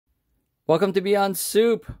Welcome to Beyond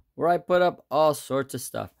Soup, where I put up all sorts of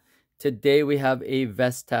stuff. Today we have a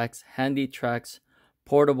Vestax Handy Trax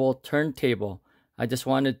portable turntable. I just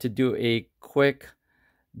wanted to do a quick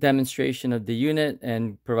demonstration of the unit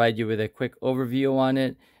and provide you with a quick overview on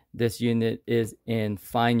it. This unit is in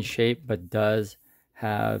fine shape but does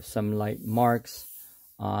have some light marks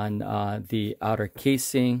on the outer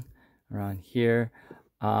casing around here.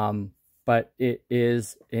 But it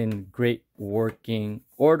is in great working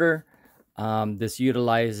order. This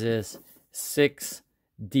utilizes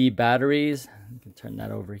 6D batteries. You can turn that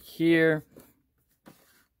over here.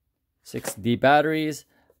 6D batteries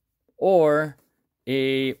or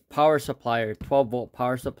a power supply, 12-volt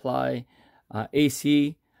power supply,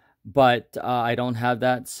 AC, but I don't have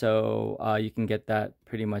that, so you can get that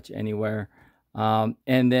pretty much anywhere. And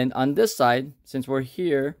then on this side, since we're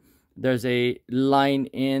here, there's a line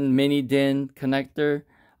in mini DIN connector,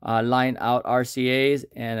 line out RCAs,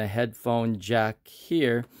 and a headphone jack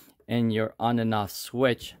here, and your on and off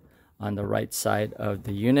switch on the right side of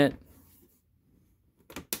the unit.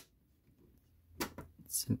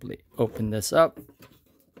 Simply open this up,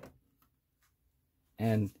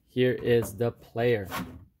 and here is the player.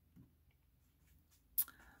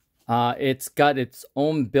 It's got its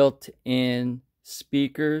own built-in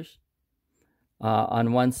speakers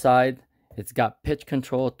on one side. It's got pitch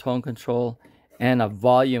control, tone control, and a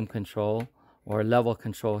volume control or level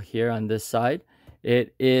control here on this side.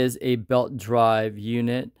 It is a belt drive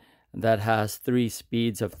unit that has 3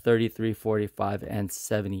 speeds of 33, 45, and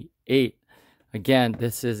 78. Again,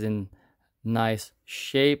 this is in nice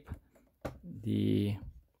shape. The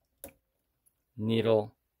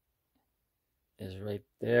needle is right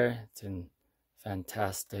there. It's in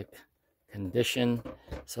fantastic condition.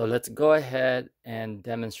 So let's go ahead and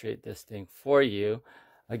demonstrate this thing for you.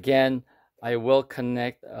 Again, I will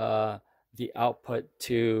connect the output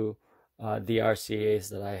to the RCAs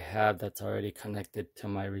that I have that's already connected to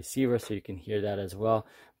my receiver, so you can hear that as well.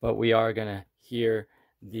 But we are gonna hear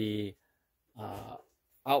the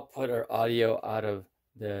output or audio out of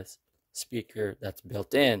the speaker that's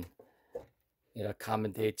built in. It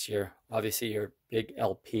accommodates obviously your big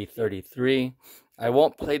LP33. I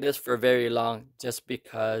won't play this for very long just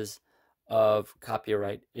because of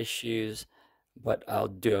copyright issues, but I'll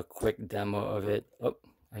do a quick demo of it. Oh,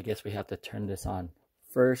 I guess we have to turn this on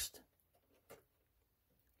first.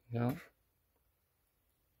 Go.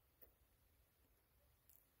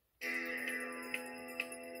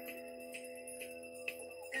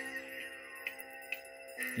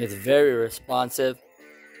 It's very responsive.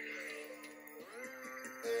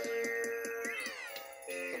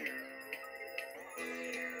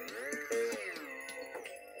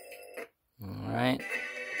 All right.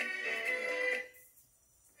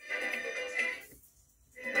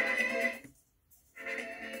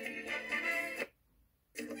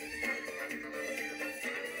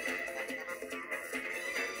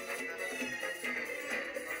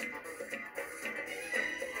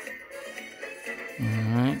 All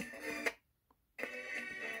right.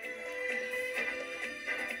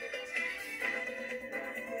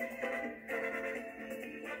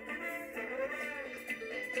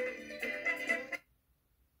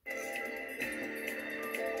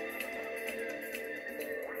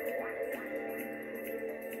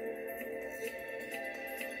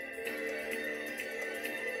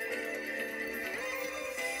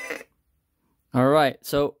 All right,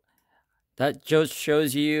 so that just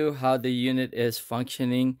shows you how the unit is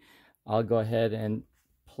functioning. I'll go ahead and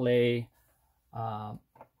play the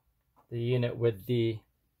unit with the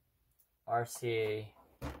RCA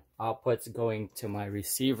outputs going to my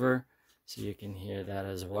receiver, so you can hear that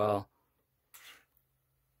as well.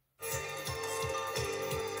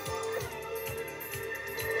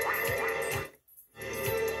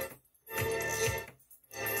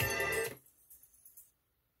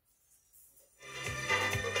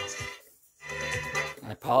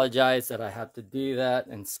 I apologize that I have to do that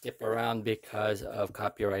and skip around because of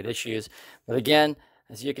copyright issues. But again,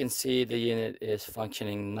 as you can see, the unit is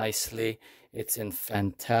functioning nicely. It's in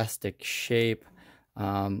fantastic shape.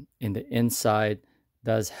 In the inside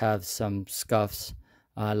does have some scuffs,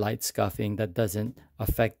 light scuffing that doesn't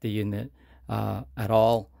affect the unit at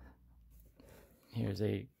all. Here's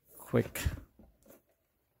a quick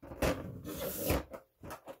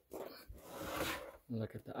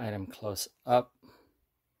look at the item close up.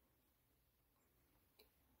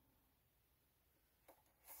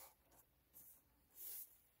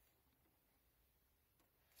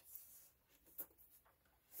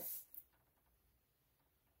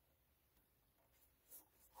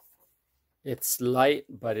 It's light,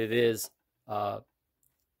 but it is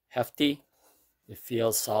hefty. It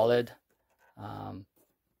feels solid.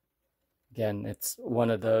 Again, it's one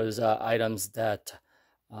of those items that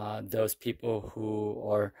those people who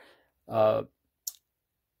are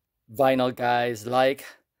vinyl guys like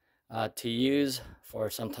to use for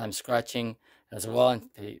sometimes scratching as well.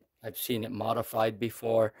 And I've seen it modified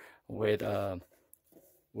before with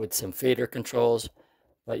some fader controls.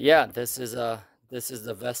 But yeah, this is the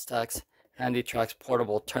Vestax Handy Trax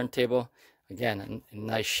portable turntable. Again, in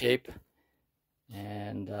nice shape.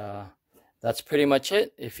 And that's pretty much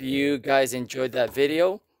it. If you guys enjoyed that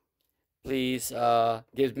video, please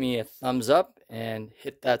give me a thumbs up and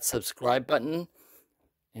hit that subscribe button.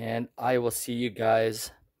 And I will see you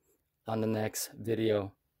guys on the next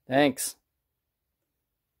video. Thanks.